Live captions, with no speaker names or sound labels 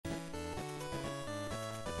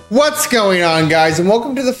What's going on, guys, and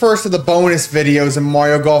welcome to the first of the bonus videos in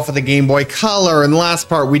Mario Golf for the Game Boy Color. In the last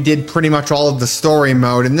part, we did pretty much all of the story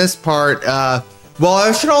mode. In this part, well,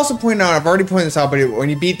 I should also point out, I've already pointed this out, but when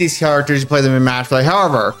you beat these characters, you play them in match play.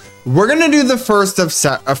 However, we're gonna do the first of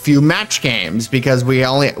a few match games because we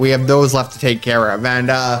have those left to take care of, and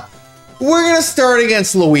we're gonna start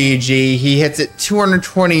against Luigi. He hits it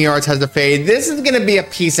 220 yards, has a fade. This is gonna be a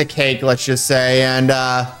piece of cake, let's just say, and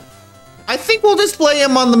I think we'll just play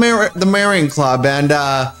him on the Marion Club, and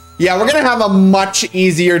yeah, we're gonna have a much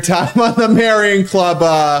easier time on the Marion Club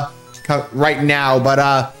right now.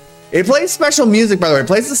 But it plays special music, by the way. It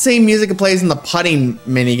plays the same music it plays in the putting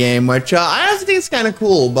mini game, which I also think is kind of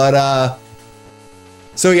cool. But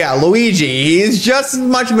so yeah, Luigi, he's just as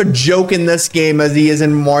much of a joke in this game as he is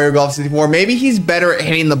in Mario Golf 64. Maybe he's better at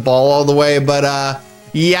hitting the ball all the way, but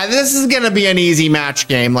yeah, this is gonna be an easy match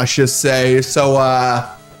game, let's just say. So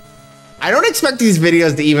I don't expect these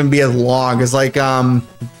videos to even be as long as, like, yeah,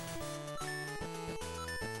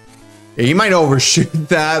 he might overshoot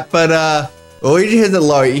that, but Luigi hits it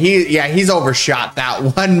low. He's overshot that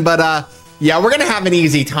one, but yeah, we're gonna have an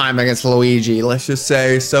easy time against Luigi, let's just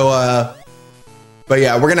say. So but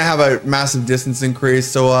yeah, we're gonna have a massive distance increase,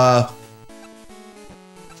 so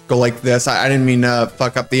go like this. I didn't mean to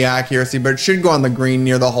fuck up the accuracy, but it should go on the green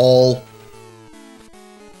near the hole.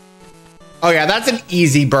 Oh yeah, that's an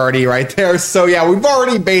easy birdie right there. So yeah, we've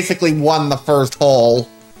already basically won the first hole.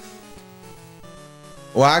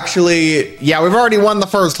 Well, actually, yeah, we've already won the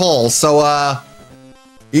first hole. So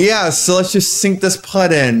yeah, so let's just sink this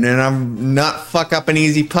putt in and I'm not fuck up an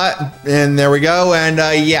easy putt. And there we go. And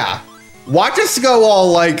yeah, watch us go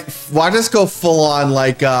all like, watch us go full on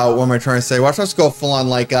like, what am I trying to say? Watch us go full on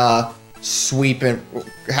like sweep and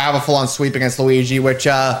have a full on sweep against Luigi, which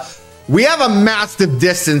we have a massive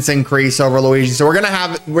distance increase over Luigi, so we're gonna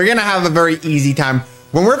have a very easy time.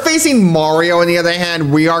 When we're facing Mario, on the other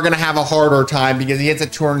hand, we are gonna have a harder time because he hits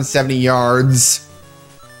at 270 yards.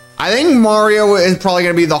 I think Mario is probably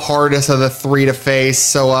gonna be the hardest of the three to face,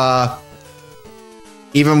 so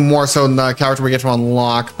even more so than the character we get to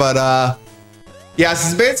unlock. But yeah,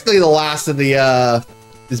 this is basically the last of the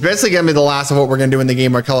it's basically gonna be the last of what we're gonna do in the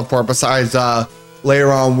Game Boy Color port. Besides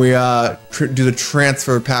later on, we do the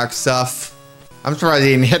transfer pack stuff. I'm surprised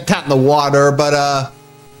he didn't hit that in the water, but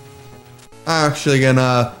I'm actually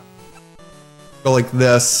gonna go like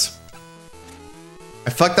this.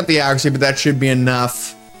 I fucked up the accuracy, but that should be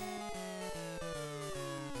enough.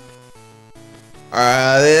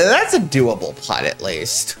 That's a doable putt, at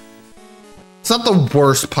least. It's not the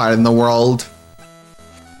worst putt in the world.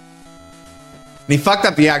 And he fucked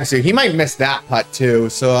up the accuracy. He might miss that putt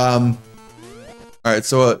too, so all right,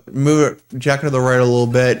 so move it, jack it to the right a little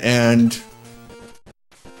bit, and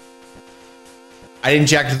I didn't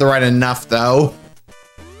jack it to the right enough, though.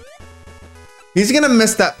 He's gonna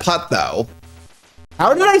miss that putt, though.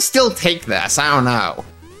 How did I still take this? I don't know.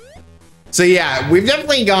 So yeah, we've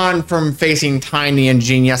definitely gone from facing Tiny and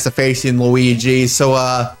Genius to facing Luigi. So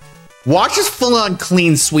watch us full on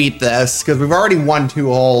clean sweep this, because we've already won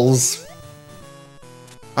 2 holes.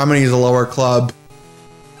 I'm gonna use a lower club.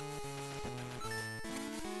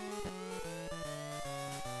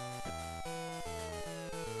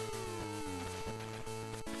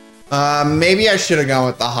 Maybe I should have gone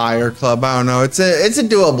with the higher club. I don't know. It's a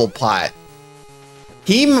doable putt.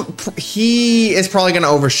 He is probably gonna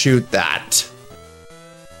overshoot that.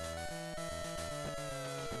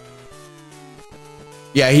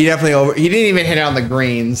 Yeah, he definitely he didn't even hit it on the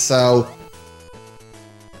green, so.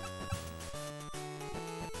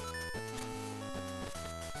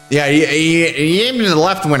 Yeah, he aimed to the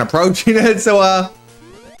left when approaching it, so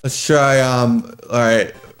let's try all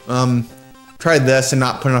right. Try this and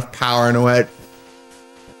not put enough power into it.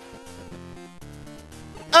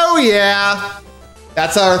 Oh yeah,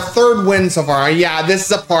 that's our 3rd win so far. Yeah, this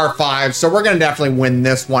is a par 5, so we're gonna definitely win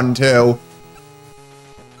this one too.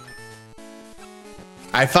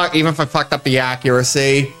 Even if I fucked up the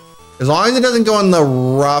accuracy, as long as it doesn't go in the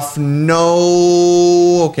rough.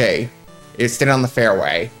 No, okay, it stayed on the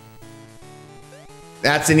fairway.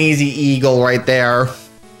 That's an easy eagle right there.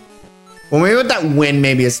 Well, maybe with that wind,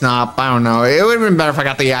 maybe it's not. I don't know. It would have been better if I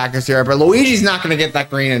got the accuracy here, but Luigi's not going to get that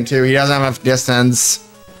green in 2. He doesn't have enough distance.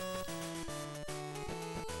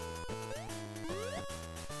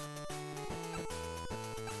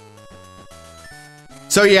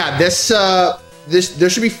 So yeah, there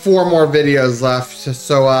should be 4 more videos left.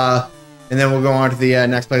 So and then we'll go on to the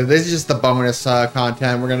next play. This is just the bonus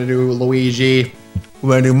content. We're going to do Luigi.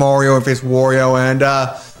 We're going to do Mario and face Wario,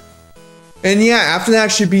 and yeah, after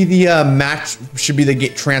that should be the match, should be the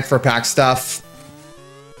transfer pack stuff.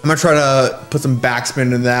 I'm gonna try to put some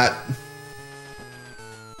backspin in that.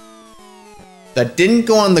 That didn't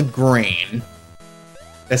go on the green.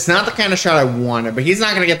 That's not the kind of shot I wanted, but he's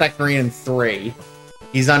not gonna get that green in 3.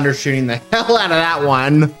 He's undershooting the hell out of that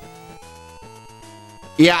one.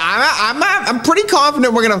 Yeah, I'm pretty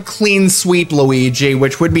confident we're gonna clean sweep Luigi,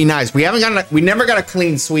 which would be nice. We never got a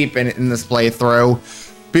clean sweep in this playthrough.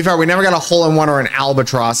 To be fair, we never got a hole in one or an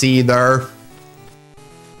albatross either.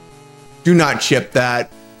 Do not chip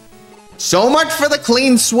that. So much for the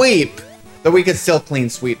clean sweep. But we could still clean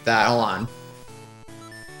sweep that. Hold on.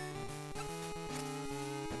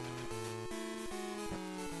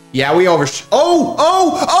 Yeah, we oh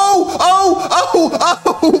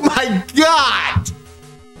my God.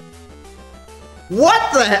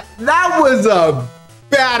 What the heck? That was a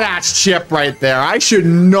badass chip right there. I should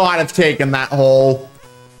not have taken that hole.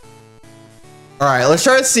 All right, let's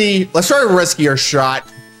try a riskier shot.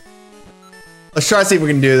 Let's try to see if we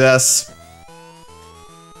can do this.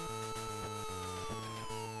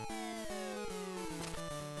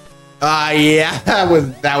 Yeah, that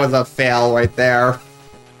was a fail right there.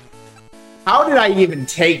 How did I even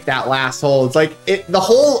take that last hole? It's like the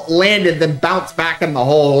hole landed, then bounced back in the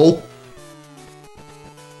hole.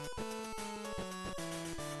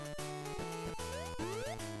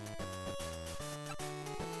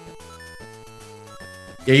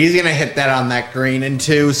 Yeah, he's gonna hit that on that green in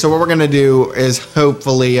 2. So what we're gonna do is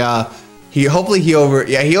hopefully he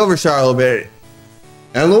overshot a little bit.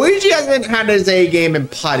 And Luigi hasn't had his A game in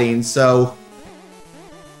putting, so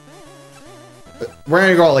we're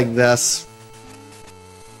gonna go like this.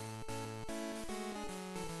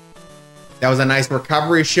 That was a nice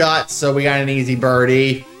recovery shot, so we got an easy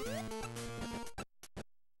birdie.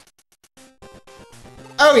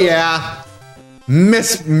 Oh yeah.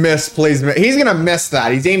 Miss placement. He's gonna miss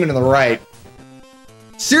that. He's aiming to the right.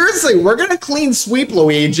 Seriously, we're gonna clean sweep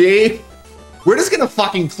Luigi. We're just gonna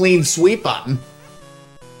fucking clean sweep him.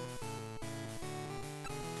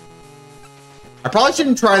 I probably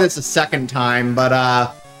shouldn't try this a second time,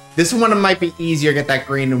 but this one might be easier to get that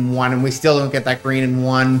green in 1, and we still don't get that green in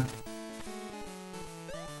 1.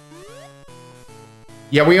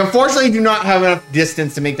 Yeah, we unfortunately do not have enough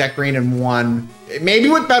distance to make that green in 1. Maybe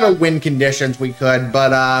with better wind conditions we could,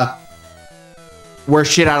 but we're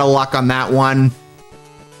shit out of luck on that one.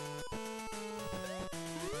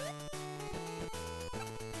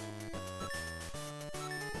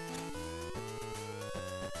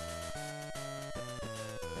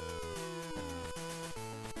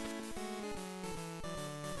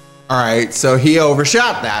 All right, so he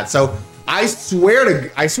overshot that. So I swear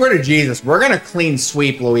to Jesus, we're gonna clean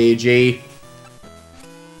sweep Luigi.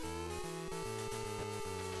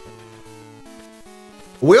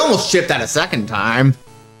 We almost chipped that a second time.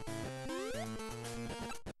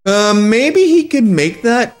 Maybe he could make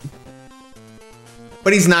that,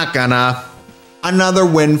 but he's not gonna. Another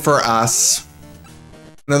win for us.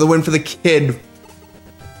 Another win for the kid.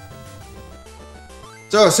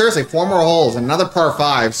 So seriously, 4 more holes, another par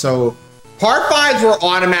 5. So par 5s we're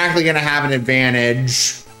automatically gonna have an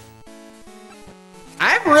advantage. I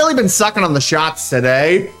haven't really been sucking on the shots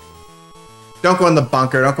today. Don't go in the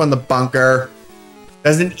bunker, don't go in the bunker.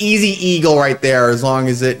 There's an easy eagle right there as long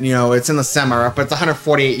as it, you know, it's in the semi, but it's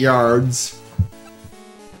 148 yards.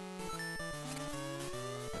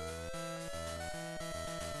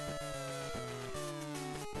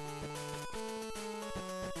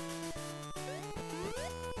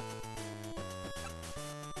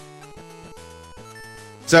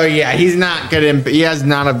 So yeah, he's not good. He does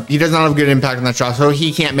not have good impact on that shot, so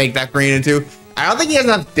he can't make that green in 2. I don't think he has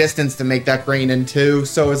enough distance to make that green in 2.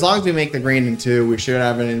 So as long as we make the green in 2, we should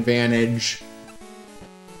have an advantage.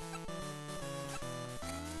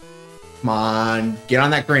 Come on, get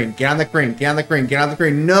on that green, get on that green, get on the green, get on the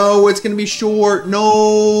green. No, it's gonna be short.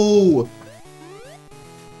 No.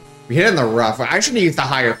 We hit it in the rough. I should use the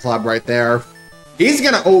higher club right there. He's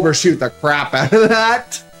gonna overshoot the crap out of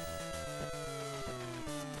that.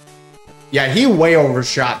 Yeah, he way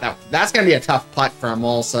overshot that. That's gonna be a tough putt for him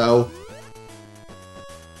also.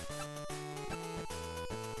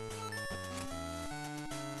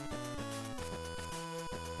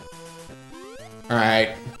 All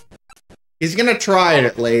right. He's gonna try it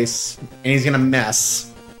at least, and he's gonna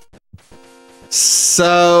miss.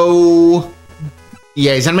 So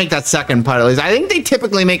yeah, he's gonna make that second putt at least. I think they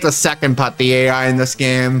typically make the second putt, the AI in this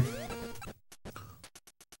game.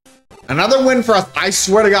 Another win for us. I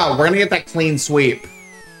swear to God, we're gonna get that clean sweep.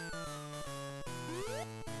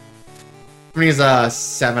 I'm gonna use a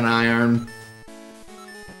 7-iron.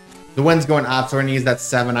 The wind's going up, so we're gonna use that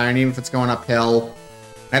 7-iron, even if it's going uphill.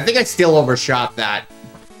 I think I still overshot that.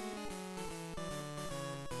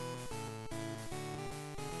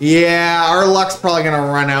 Yeah, our luck's probably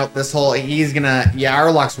gonna run out this whole... He's gonna... Yeah,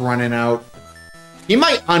 our luck's running out. He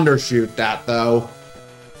might undershoot that, though.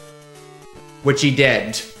 Which he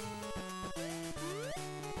did.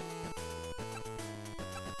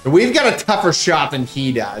 But we've got a tougher shot than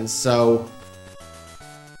he does, so...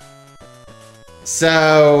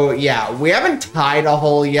 So, yeah, we haven't tied a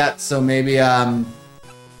hole yet, so maybe,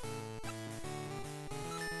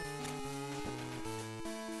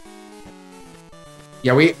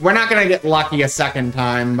 Yeah, we're not gonna get lucky a second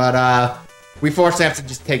time, but, we fortunately have to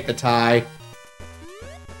just take the tie.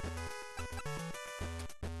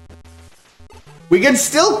 We can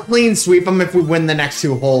still clean sweep them if we win the next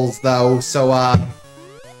 2 holes, though, so,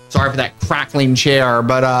 sorry for that crackling chair,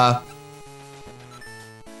 but,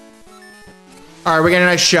 Alright, we got a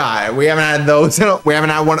nice shot. We haven't had those. We haven't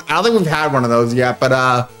had one. I don't think we've had one of those yet,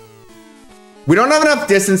 but, we don't have enough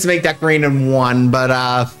distance to make that green in 1,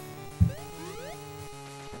 but,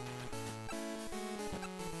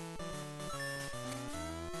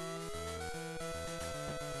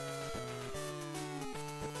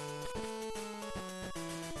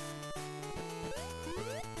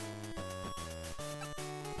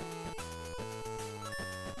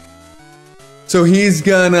 so he's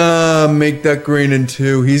gonna make that green in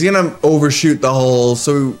 2. He's gonna overshoot the hole.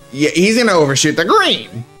 So yeah, he's gonna overshoot the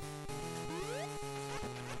green.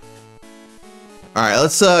 All right,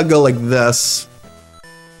 let's go like this.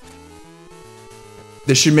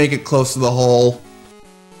 This should make it close to the hole.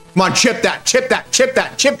 Come on, chip that, chip that, chip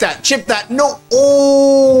that, chip that, chip that. No,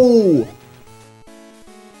 oh!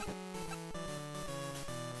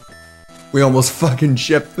 We almost fucking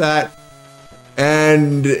chipped that.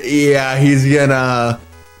 And yeah, he's gonna...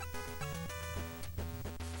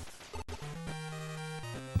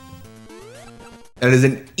 That is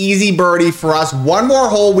an easy birdie for us. 1 more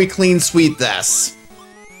hole, we clean sweep this.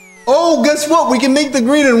 Oh, guess what? We can make the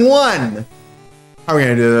green in 1. How are we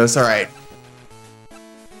gonna do this? All right.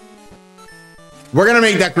 We're gonna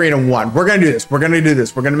make that green in 1. We're gonna do this. We're gonna do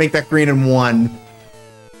this. We're gonna make that green in 1.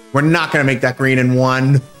 We're not gonna make that green in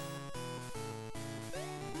 1.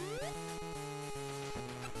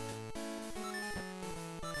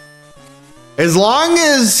 As long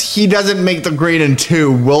as he doesn't make the green in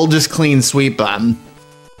 2, we'll just clean sweep him.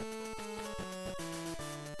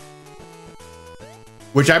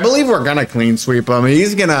 Which I believe we're gonna clean sweep him.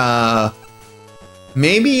 He's gonna...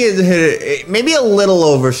 Maybe a little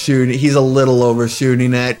overshooting. He's a little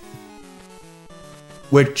overshooting it.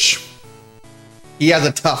 Which... He has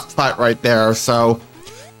a tough putt right there, so...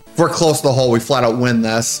 If we're close to the hole, we flat out win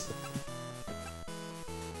this.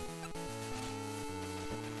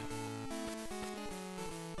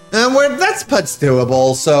 And that's putt's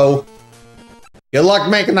doable, so good luck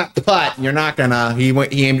making that putt. You're not gonna. He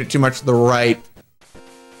aimed it too much to the right.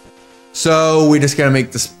 So we just gotta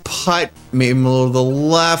make this putt, maybe a little to the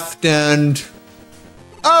left, and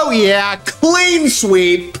oh yeah, clean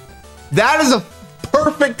sweep. That is a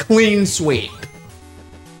perfect clean sweep.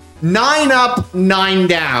 9 up, 9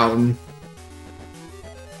 down.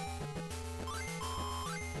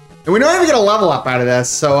 And we don't even get a level up out of this,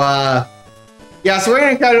 so yeah, so we're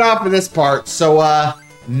gonna cut it off for this part. So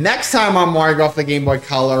next time on Mario Golf the Game Boy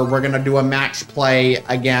Color, we're gonna do a match play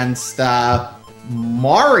against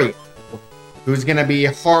Mario, who's gonna be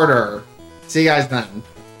harder. See you guys then.